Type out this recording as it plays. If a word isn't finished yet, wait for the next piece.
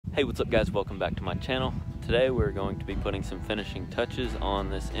Hey, what's up guys? Welcome back to my channel. Today we're going to be putting some finishing touches on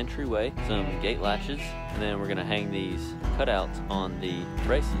this entryway, some gate latches, and then we're going to hang these cutouts on the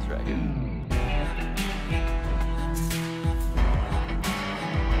braces right here.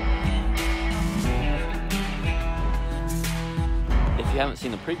 If you haven't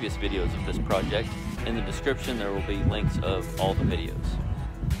seen the previous videos of this project, in the description there will be links of all the videos.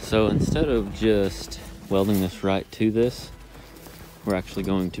 So instead of just welding this right to this, we're actually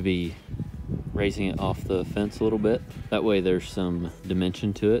going to be raising it off the fence a little bit. That way there's some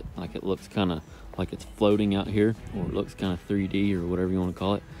dimension to it, like it looks kind of like it's floating out here, or it looks kind of 3D or whatever you want to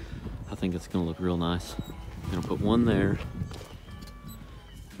call it. I think it's going to look real nice. I'm going to put one there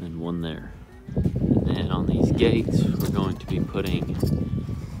and one there. And on these gates we're going to be putting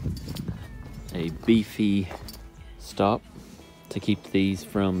a beefy stop to keep these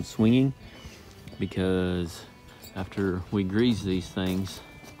from swinging, because after we grease these things,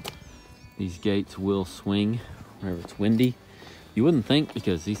 these gates will swing whenever it's windy. You wouldn't think,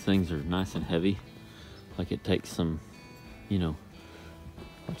 because these things are nice and heavy. Like it takes some, you know,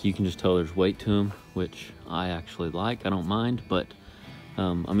 like you can just tell there's weight to them, which I actually like. I don't mind, but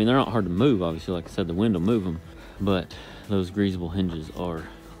I mean, they're not hard to move. Obviously, like I said, the wind will move them, but those greasable hinges are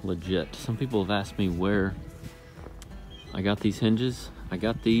legit. Some people have asked me where I got these hinges. I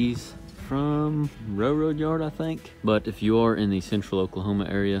got these from Railroad Yard, I think. But if you are in the central Oklahoma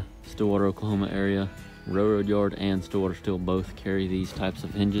area, Stillwater, Oklahoma area, Railroad Yard and Stillwater still both carry these types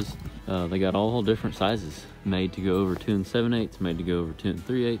of hinges. They got all different sizes, made to go over 2 7/8, made to go over 2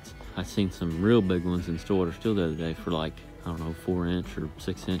 3/8. I seen some real big ones in Stillwater still the other day for like, I don't know, 4-inch or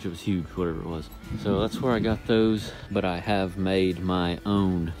 6-inch. It was huge, whatever it was. So that's where I got those. But I have made my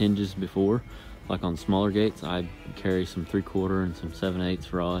own hinges before. Like on smaller gates, I carry some 3/4 and some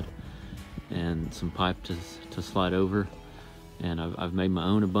 7/8 rod and some pipe to slide over, and I've made my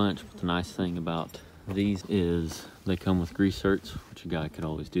own a bunch. But the nice thing about these is they come with grease certs, which a guy could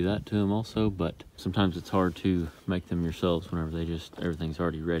always do that to them also, but sometimes it's hard to make them yourselves whenever everything's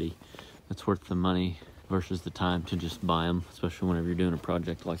already ready. It's worth the money versus the time to just buy them, especially whenever you're doing a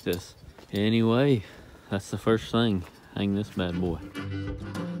project like this. Anyway, that's the first thing. Hang this bad boy.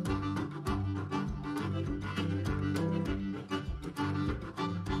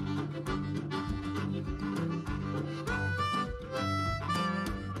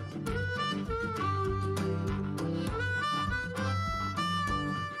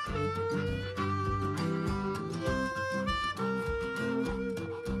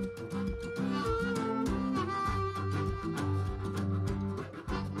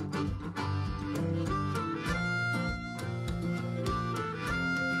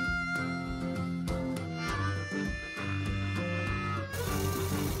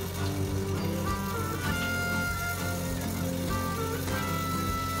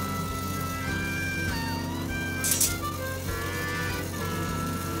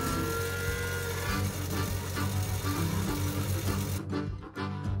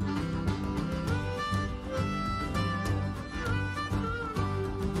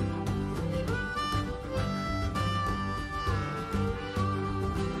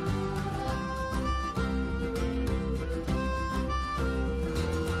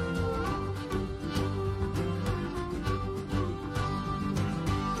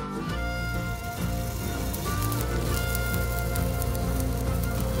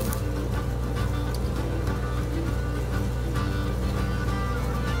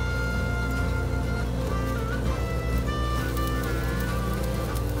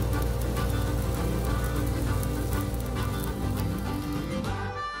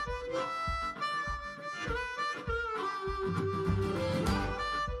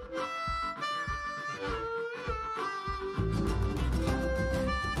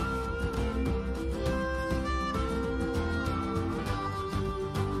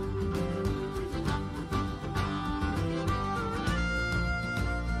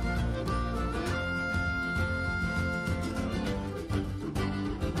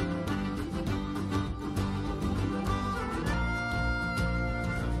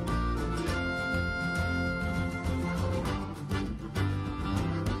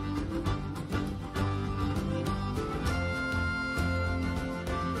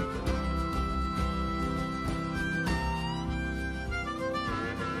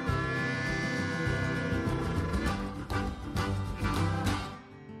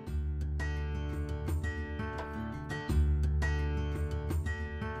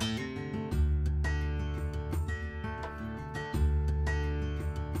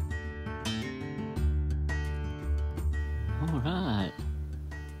 Alright,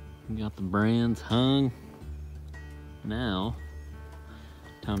 we got the brands hung. Now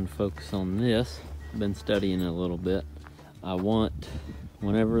time to focus on this. I've been studying it a little bit. I want,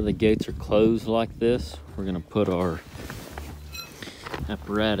 whenever the gates are closed like this, we're gonna put our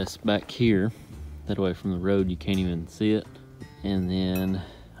apparatus back here. That way from the road you can't even see it. And then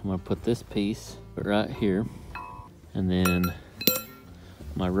I'm gonna put this piece right here. And then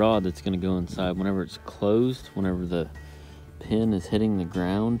my rod that's gonna go inside whenever it's closed, whenever the pin is hitting the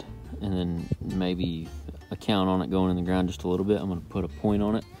ground, and then maybe a count on it going in the ground just a little bit, I'm gonna put a point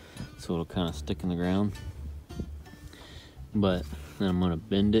on it so it'll kind of stick in the ground. But then I'm gonna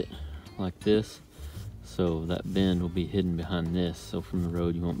bend it like this, so that bend will be hidden behind this, so from the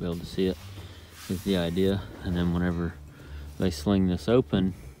road you won't be able to see it, is the idea. And then whenever they sling this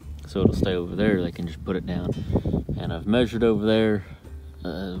open, so it'll stay over there, they can just put it down. And I've measured over there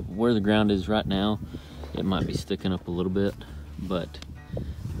where the ground is right now. It might be sticking up a little bit, but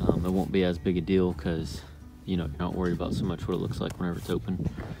it won't be as big a deal because, you know, you're not worried about so much what it looks like whenever it's open.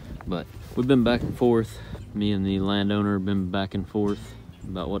 But we've been back and forth. Me and the landowner have been back and forth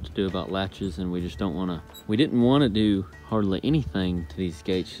about what to do about latches, and we just don't want to. We didn't want to do hardly anything to these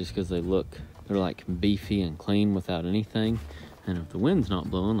gates just because they're like beefy and clean without anything. And if the wind's not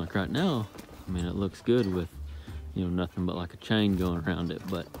blowing, like right now, I mean, it looks good with, you know, nothing but like a chain going around it.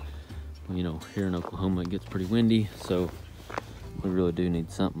 But, you know, here in Oklahoma, it gets pretty windy, so we really do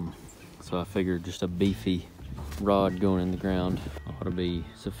need something. So I figured just a beefy rod going in the ground ought to be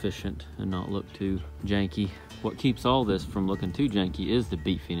sufficient and not look too janky. What keeps all this from looking too janky is the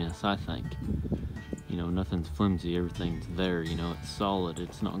beefiness, I think. You know, nothing's flimsy, everything's there, you know, it's solid,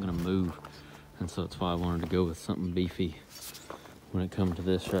 it's not gonna move. And so that's why I wanted to go with something beefy when it comes to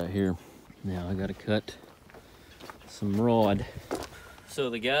this right here. Now I gotta cut some rod. So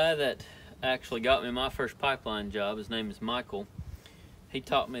the guy that actually got me my first pipeline job, his name is Michael. He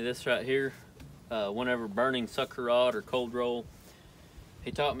taught me this right here. Whenever burning sucker rod or cold roll,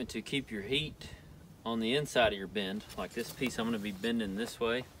 he taught me to keep your heat on the inside of your bend. Like this piece, I'm gonna be bending this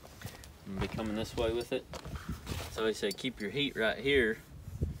way. I'm gonna be coming this way with it. So he said, keep your heat right here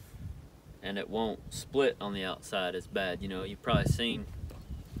and it won't split on the outside as bad. You know, you've probably seen,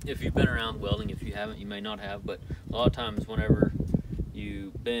 if you've been around welding, if you haven't, you may not have, but a lot of times whenever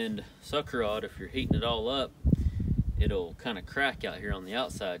you bend sucker rod, if you're heating it all up, it'll kind of crack out here on the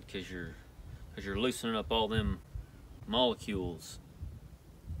outside because you're loosening up all them molecules.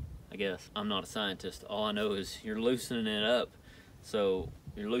 I guess I'm not a scientist. All I know is you're loosening it up. So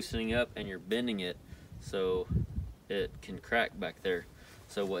you're loosening up and you're bending it so it can crack back there.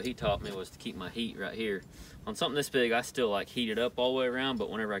 So what he taught me was to keep my heat right here. On something this big, I still like heat it up all the way around, but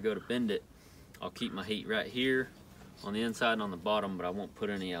whenever I go to bend it, I'll keep my heat right here on the inside and on the bottom, but I won't put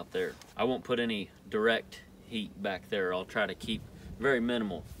any out there. I won't put any direct heat back there. I'll try to keep very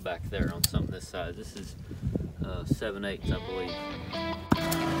minimal back there on something this size. This is 7/8, I believe.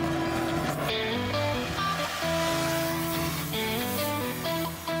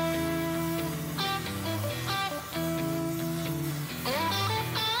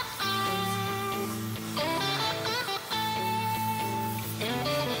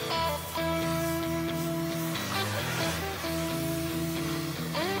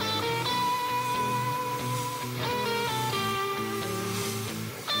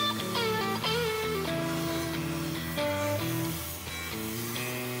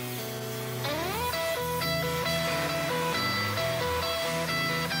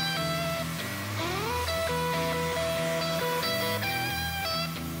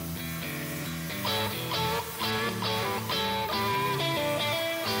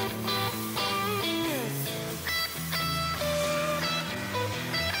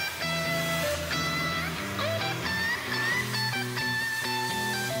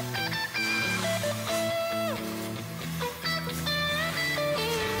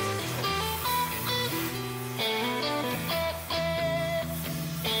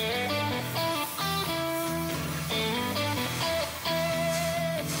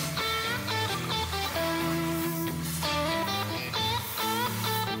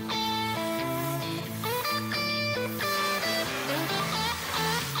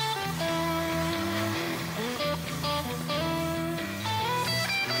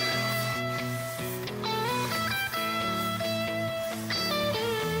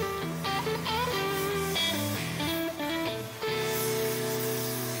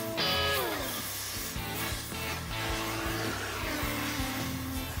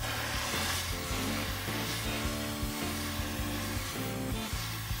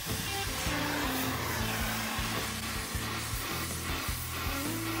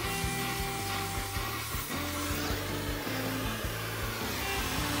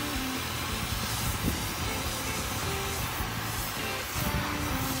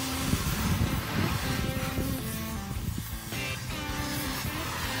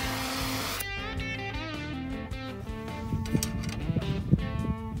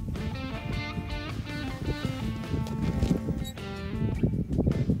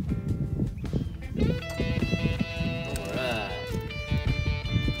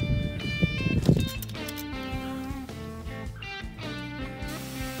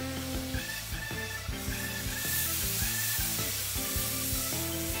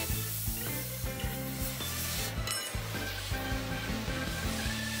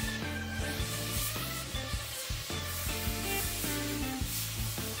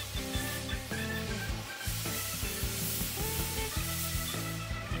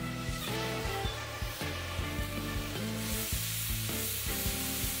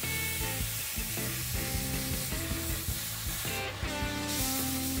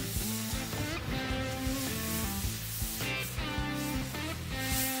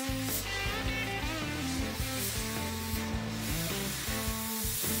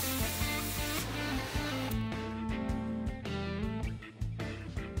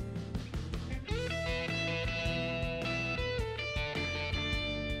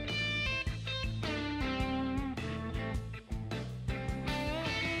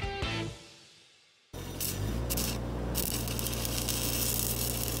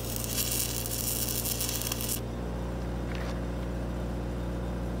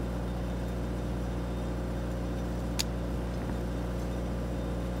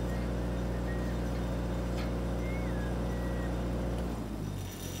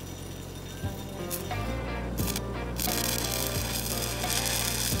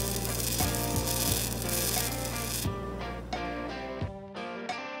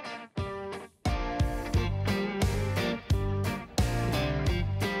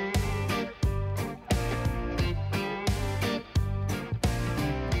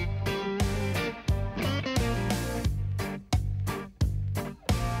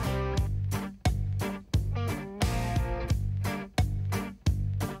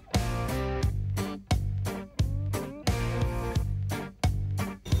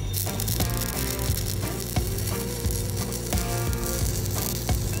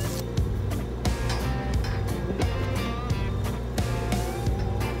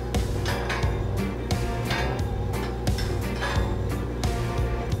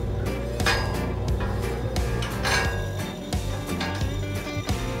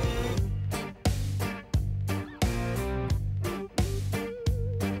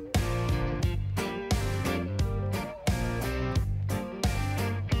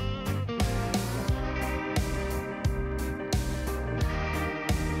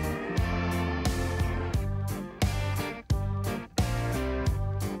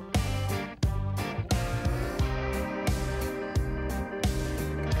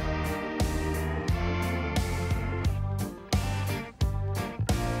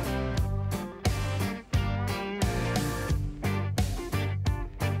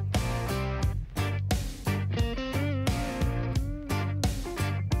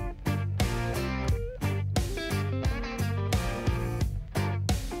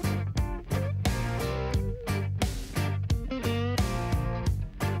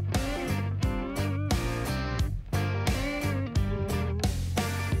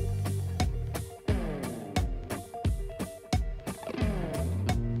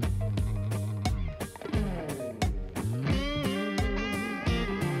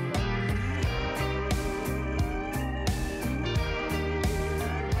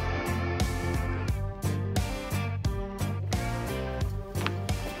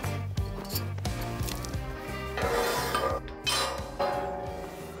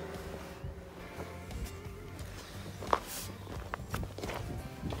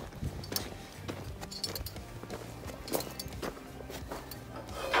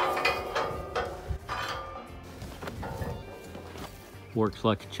 Works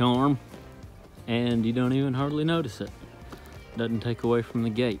like a charm, and you don't even hardly notice it. Doesn't take away from the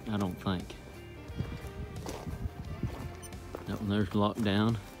gate, I don't think. That one there's locked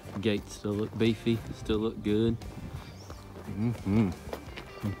down. The gates still look beefy, still look good. I'm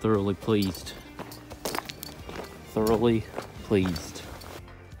thoroughly pleased. Thoroughly pleased.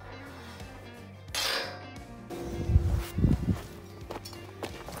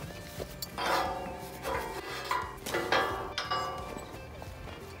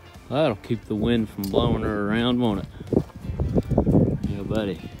 That'll keep the wind from blowing her around, won't it? Yeah,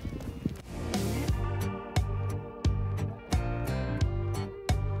 buddy.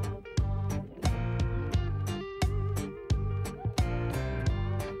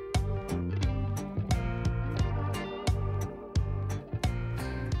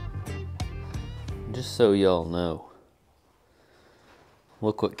 Just so y'all know,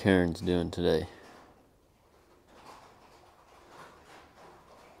 look what Karen's doing today.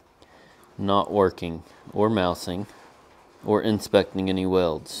 Not working, or mousing, or inspecting any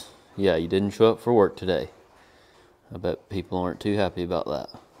welds. Yeah, you didn't show up for work today. I bet people aren't too happy about that.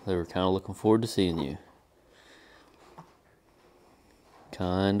 They were kind of looking forward to seeing you.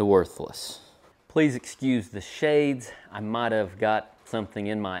 Kind of worthless. Please excuse the shades. I might have got something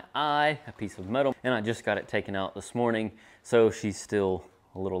in my eye, a piece of metal, and I just got it taken out this morning, so she's still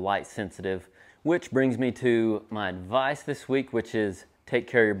a little light sensitive. Which brings me to my advice this week, which is take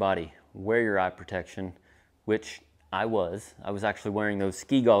care of your body. Wear your eye protection, which I was actually wearing those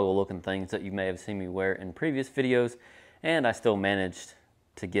ski goggle looking things that you may have seen me wear in previous videos, and I still managed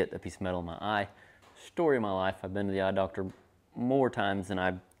to get a piece of metal in my eye. Story of my life, I've been to the eye doctor more times than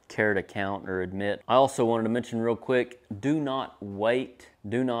I care to count or admit. I also wanted to mention real quick, do not wait,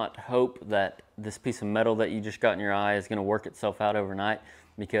 do not hope that this piece of metal that you just got in your eye is going to work itself out overnight,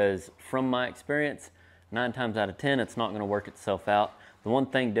 because from my experience, 9 times out of 10 it's not going to work itself out. The one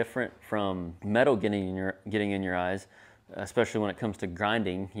thing different from metal getting in your eyes, especially when it comes to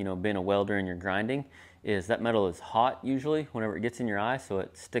grinding, you know, being a welder and you're grinding, is that metal is hot usually whenever it gets in your eye, so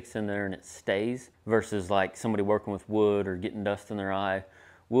it sticks in there and it stays, versus like somebody working with wood or getting dust in their eye.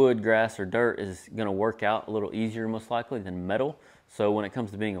 Wood, grass, or dirt is going to work out a little easier most likely than metal. So when it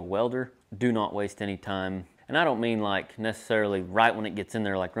comes to being a welder, do not waste any time. And I don't mean like necessarily right when it gets in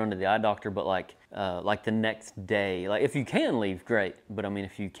there, like run to the eye doctor, but like the next day. Like if you can leave, great. But I mean,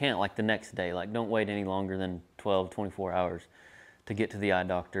 if you can't, like the next day, like don't wait any longer than 12, 24 hours to get to the eye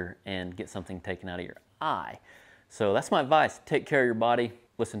doctor and get something taken out of your eye. So that's my advice. Take care of your body.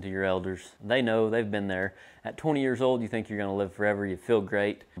 Listen to your elders. They know, they've been there. At 20 years old, you think you're gonna live forever, you feel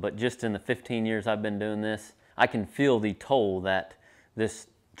great. But just in the 15 years I've been doing this, I can feel the toll that this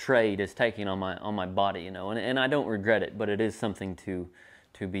trade is taking on my body, you know, and I don't regret it, but it is something to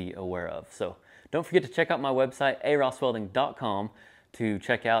be aware of. So don't forget to check out my website, arosswelding.com, to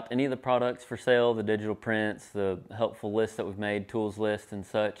check out any of the products for sale, the digital prints, the helpful lists that we've made, tools list and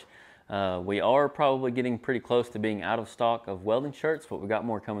such. We are probably getting pretty close to being out of stock of welding shirts, but we've got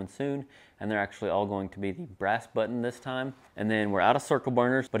more coming soon, and they're actually all going to be the brass button this time. And then we're out of circle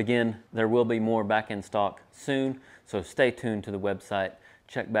burners, but again, there will be more back in stock soon, so stay tuned to the website.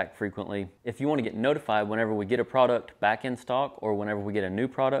 Check back frequently. If you want to get notified whenever we get a product back in stock or whenever we get a new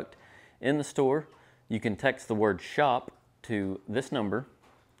product in the store, you can text the word shop to this number.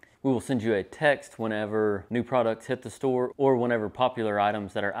 We will send you a text whenever new products hit the store or whenever popular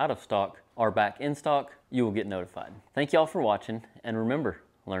items that are out of stock are back in stock. You will get notified. Thank y'all for watching, and remember,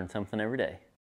 learn something every day.